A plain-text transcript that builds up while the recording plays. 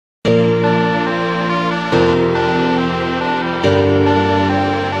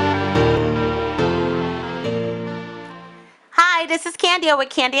this is Kandia with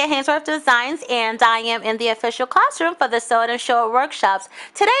Kandia Haynesworth Designs, and I am in the official classroom for the Sew It and Show It workshops.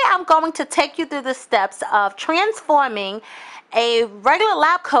 Today I'm going to take you through the steps of transforming a regular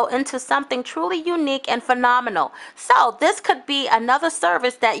lab coat into something truly unique and phenomenal. So this could be another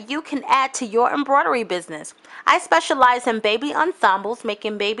service that you can add to your embroidery business. I specialize in baby ensembles,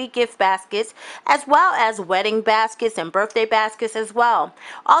 making baby gift baskets, as well as wedding baskets and birthday baskets as well.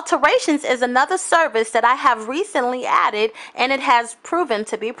 Alterations is another service that I have recently added, and it has proven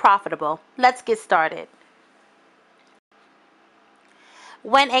to be profitable. Let's get started.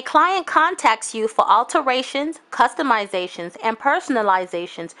 When a client contacts you for alterations, customizations, and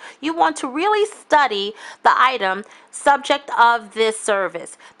personalizations, you want to really study the item subject of this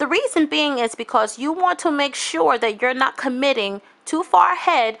service. The reason being is because you want to make sure that you're not committing too far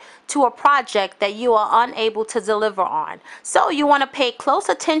ahead to a project that you are unable to deliver on. So you want to pay close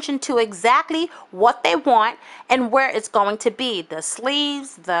attention to exactly what they want and where it's going to be, the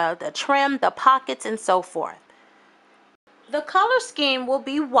sleeves, the trim, the pockets, and so forth. The color scheme will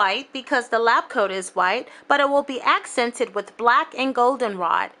be white because the lab coat is white, but it will be accented with black and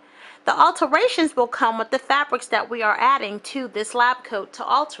goldenrod. The alterations will come with the fabrics that we are adding to this lab coat to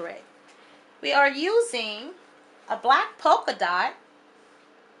alter it. We are using a black polka dot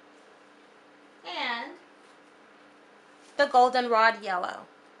and the goldenrod yellow.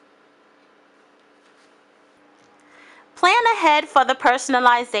 Plan ahead for the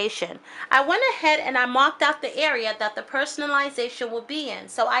personalization. I went ahead and I marked out the area that the personalization will be in.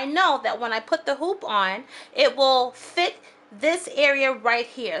 So I know that when I put the hoop on, it will fit this area right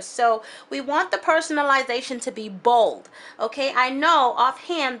here. So we want the personalization to be bold. Okay, I know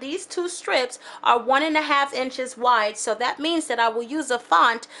offhand these two strips are 1.5 inches wide. So that means that I will use a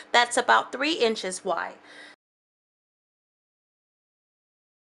font that's about 3 inches wide.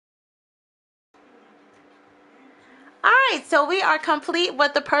 Alright, so we are complete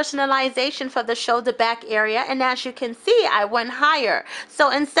with the personalization for the shoulder back area, and as you can see, I went higher.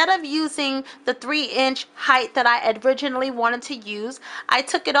 So instead of using the 3-inch height that I originally wanted to use, I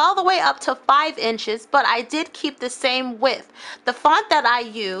took it all the way up to 5 inches, but I did keep the same width. The font that I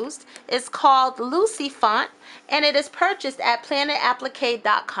used is called Lucy Font, and it is purchased at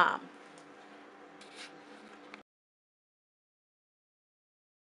planetapplique.com.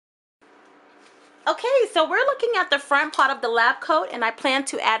 Okay, so we're looking at the front part of the lab coat, and I plan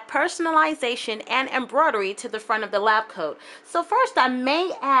to add personalization and embroidery to the front of the lab coat. So first I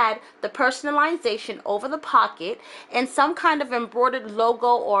may add the personalization over the pocket and some kind of embroidered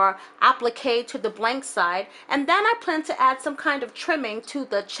logo or applique to the blank side, and then I plan to add some kind of trimming to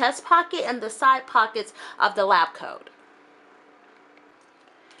the chest pocket and the side pockets of the lab coat.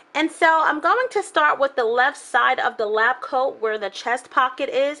 And so I'm going to start with the left side of the lab coat where the chest pocket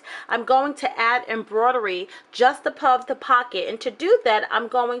is. I'm going to add embroidery just above the pocket, and to do that I'm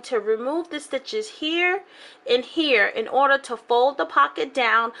going to remove the stitches here and here in order to fold the pocket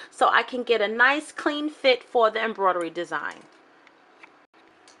down so I can get a nice clean fit for the embroidery design.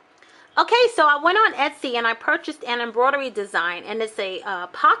 Okay, so I went on Etsy and I purchased an embroidery design, and it's a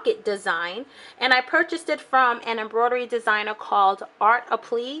pocket design, and I purchased it from an embroidery designer called Art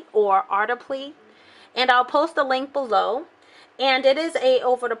Applique or Art Applique, and I'll post the link below. And it is a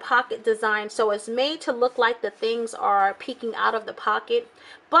over the pocket design, so it's made to look like the things are peeking out of the pocket,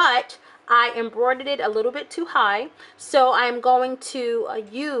 but I embroidered it a little bit too high, so I'm going to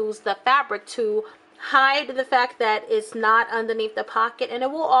use the fabric to hide the fact that it's not underneath the pocket, and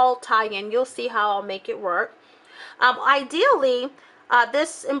it will all tie in. You'll see how I'll make it work. Ideally,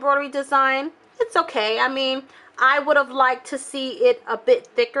 this embroidery design, it's okay. I mean, I would have liked to see it a bit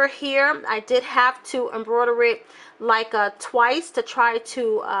thicker here. I did have to embroider it like twice to try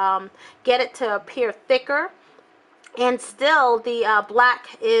to get it to appear thicker, and still the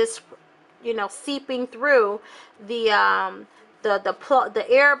black is, you know, seeping through the the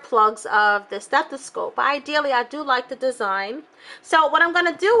air plugs of the stethoscope. But ideally I do like the design. So what I'm going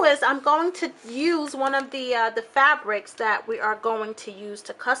to do is I'm going to use one of the fabrics that we are going to use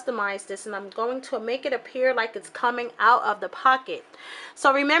to customize this, and I'm going to make it appear like it's coming out of the pocket.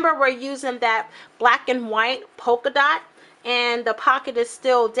 So remember, we're using that black and white polka dot, and the pocket is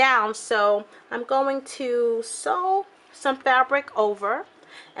still down, so I'm going to sew some fabric over,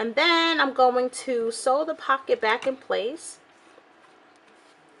 and then I'm going to sew the pocket back in place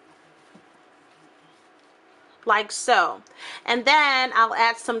like so, and then I'll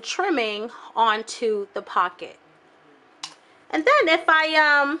add some trimming onto the pocket. And then if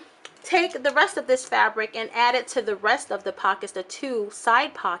I take the rest of this fabric and add it to the rest of the pockets, the two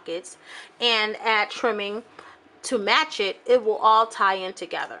side pockets, and add trimming to match it, it will all tie in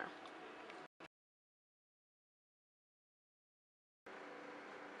together.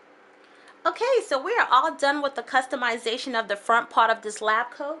 Okay, so we are all done with the customization of the front part of this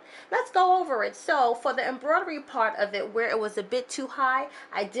lab coat. Let's go over it. So for the embroidery part of it, where it was a bit too high,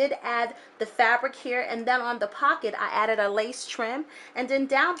 I did add the fabric here, and then on the pocket I added a lace trim, and then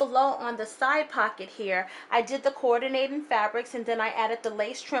down below on the side pocket here I did the coordinating fabrics, and then I added the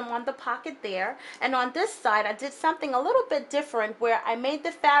lace trim on the pocket there. And on this side I did something a little bit different, where I made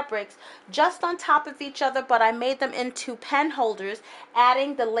the fabrics just on top of each other, but I made them into pen holders,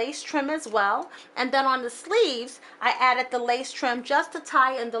 adding the lace trim as well. And then on the sleeves I added the lace trim just to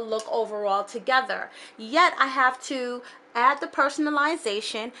tie in the look overall together. Yet I have to add the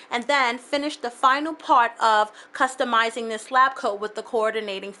personalization and then finish the final part of customizing this lab coat with the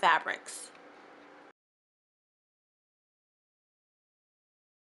coordinating fabrics.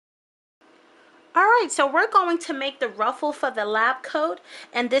 Alright, so we're going to make the ruffle for the lab coat,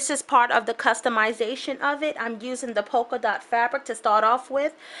 and this is part of the customization of it. I'm using the polka dot fabric to start off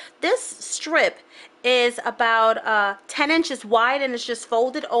with. This strip is about 10 inches wide, and it's just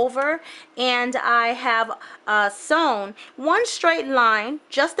folded over, and I have sewn one straight line,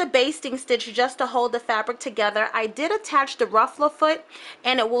 just a basting stitch just to hold the fabric together. I did attach the ruffler foot,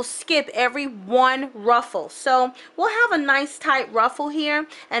 and it will skip every one ruffle, so we'll have a nice tight ruffle here.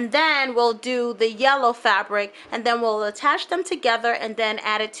 And then we'll do the yellow fabric, and then we'll attach them together and then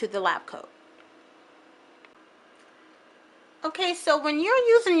add it to the lab coat. Okay, so when you're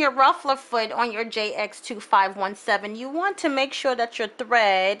using your ruffler foot on your JX2517, you want to make sure that your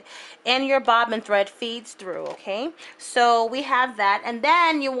thread and your bobbin thread feeds through, okay? So we have that, and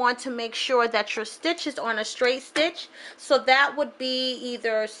then you want to make sure that your stitch is on a straight stitch. So that would be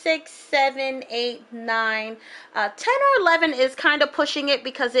either 6, 7, 8, 9, 10 or 11 is kind of pushing it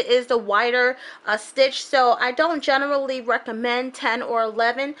because it is the wider stitch. So I don't generally recommend 10 or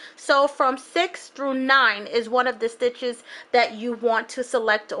 11. So from 6 through 9 is one of the stitches that you want to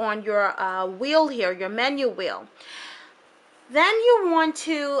select on your wheel here, your menu wheel. Then you want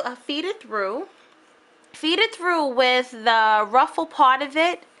to feed it through. Feed it through with the ruffle part of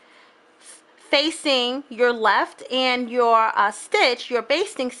it facing your left, and your stitch, your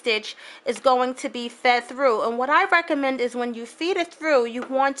basting stitch, is going to be fed through. And what I recommend is when you feed it through, you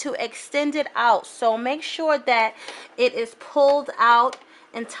want to extend it out. So make sure that it is pulled out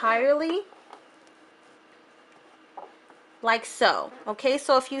entirely, like so. Okay,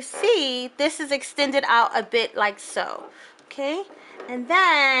 so if you see, this is extended out a bit like so. Okay, and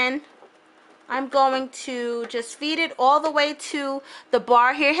then I'm going to just feed it all the way to the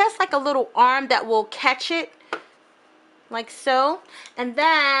bar here. It has like a little arm that will catch it, like so. And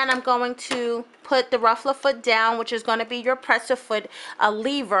then I'm going to put the ruffler foot down, which is going to be your presser foot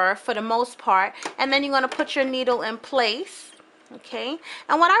lever for the most part. And then you're going to put your needle in place. Okay,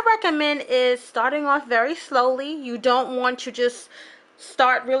 and what I recommend is starting off very slowly. You don't want to just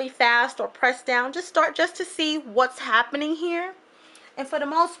start really fast or press down. Just start just to see what's happening here. And for the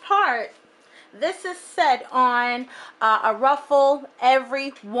most part, this is set on a ruffle every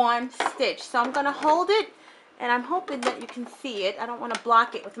one stitch. So I'm going to hold it, and I'm hoping that you can see it. I don't want to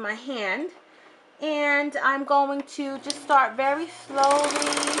block it with my hand. And I'm going to just start very slowly,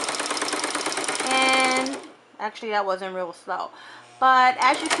 and actually that wasn't real slow, but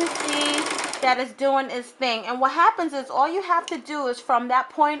as you can see, that is doing its thing. And what happens is all you have to do is from that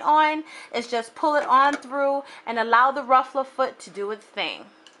point on is just pull it on through and allow the ruffler foot to do its thing.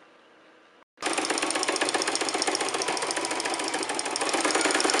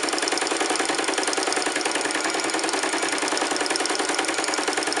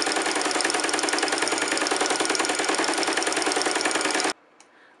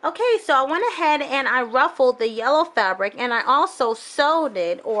 Okay, so I went ahead and I ruffled the yellow fabric, and I also sewed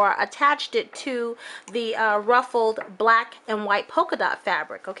it or attached it to the ruffled black and white polka dot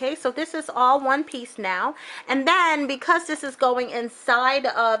fabric. Okay, so this is all one piece now. And then because this is going inside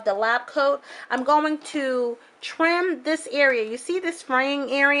of the lab coat, I'm going to trim this area. You see this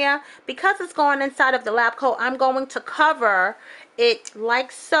fraying area? Because it's going inside of the lab coat, I'm going to cover it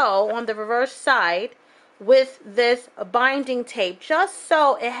like so on the reverse side with this binding tape, just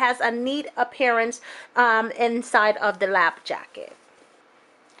so it has a neat appearance inside of the lap jacket.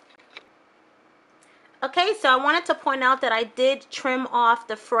 Okay, so I wanted to point out that I did trim off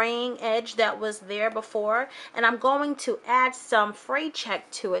the fraying edge that was there before, and I'm going to add some fray check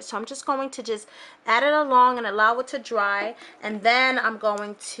to it. So I'm just going to just add it along and allow it to dry, and then I'm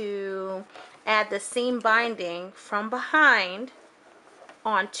going to add the seam binding from behind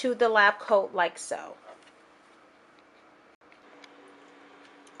onto the lab coat like so.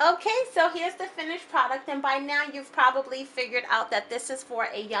 Okay, so here's the finished product, and by now you've probably figured out that this is for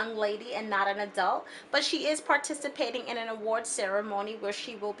a young lady and not an adult, but she is participating in an award ceremony where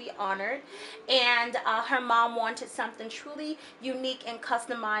she will be honored, and her mom wanted something truly unique and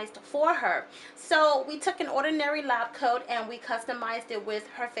customized for her. So we took an ordinary lab coat and we customized it with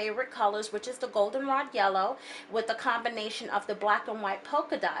her favorite colors, which is the goldenrod yellow with a combination of the black and white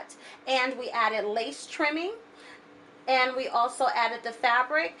polka dots, and we added lace trimming, and we also added the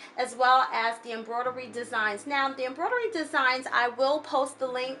fabric as well as the embroidery designs. Now the embroidery designs, I will post the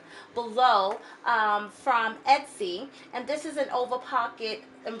link below from Etsy, and this is an oval pocket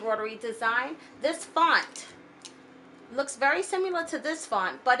embroidery design. This font looks very similar to this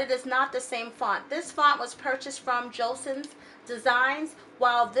font, but it is not the same font. This font was purchased from Jolson's Designs,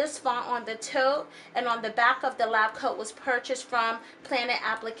 while this font on the tote and on the back of the lab coat was purchased from Planet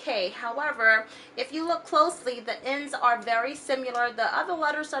Applique. However, if you look closely, the ends are very similar. The other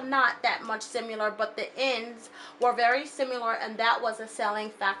letters are not that much similar, but the ends were very similar, and that was a selling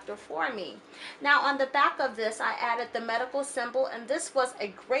factor for me. Now on the back of this, I added the medical symbol, and this was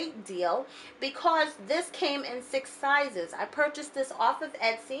a great deal because this came in 6 sizes. I purchased this off of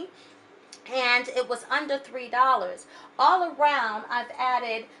Etsy, and it was under $3. All around, I've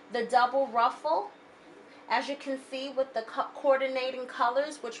added the double ruffle, as you can see, with the coordinating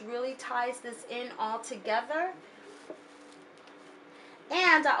colors, which really ties this in all together.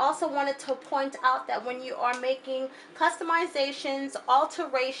 And I also wanted to point out that when you are making customizations,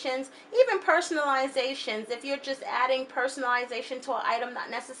 alterations, even personalizations, if you're just adding personalization to an item, not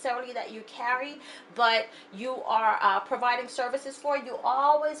necessarily that you carry, but you are providing services for, you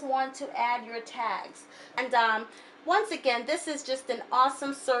always want to add your tags. And once again, this is just an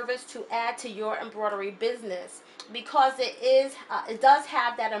awesome service to add to your embroidery business, because it does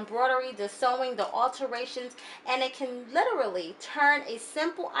have that embroidery, the sewing, the alterations, and it can literally turn a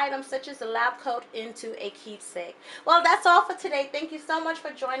simple item such as a lab coat into a keepsake. Well, that's all for today. Thank you so much for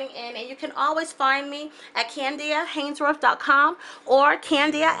joining in, and you can always find me at Kandia@Haynesworth.com or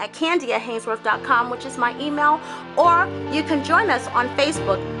Kandia@KandiaHaynesworth.com, which is my email, or you can join us on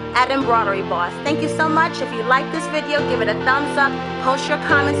Facebook at Embroidery Boss. Thank you so much. If you like this video, give it a thumbs up, post your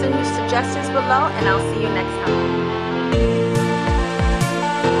comments and your suggestions below, and I'll see you next time.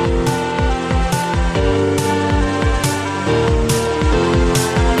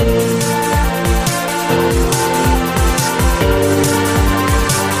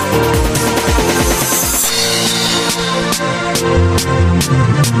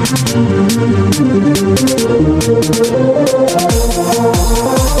 Thank you.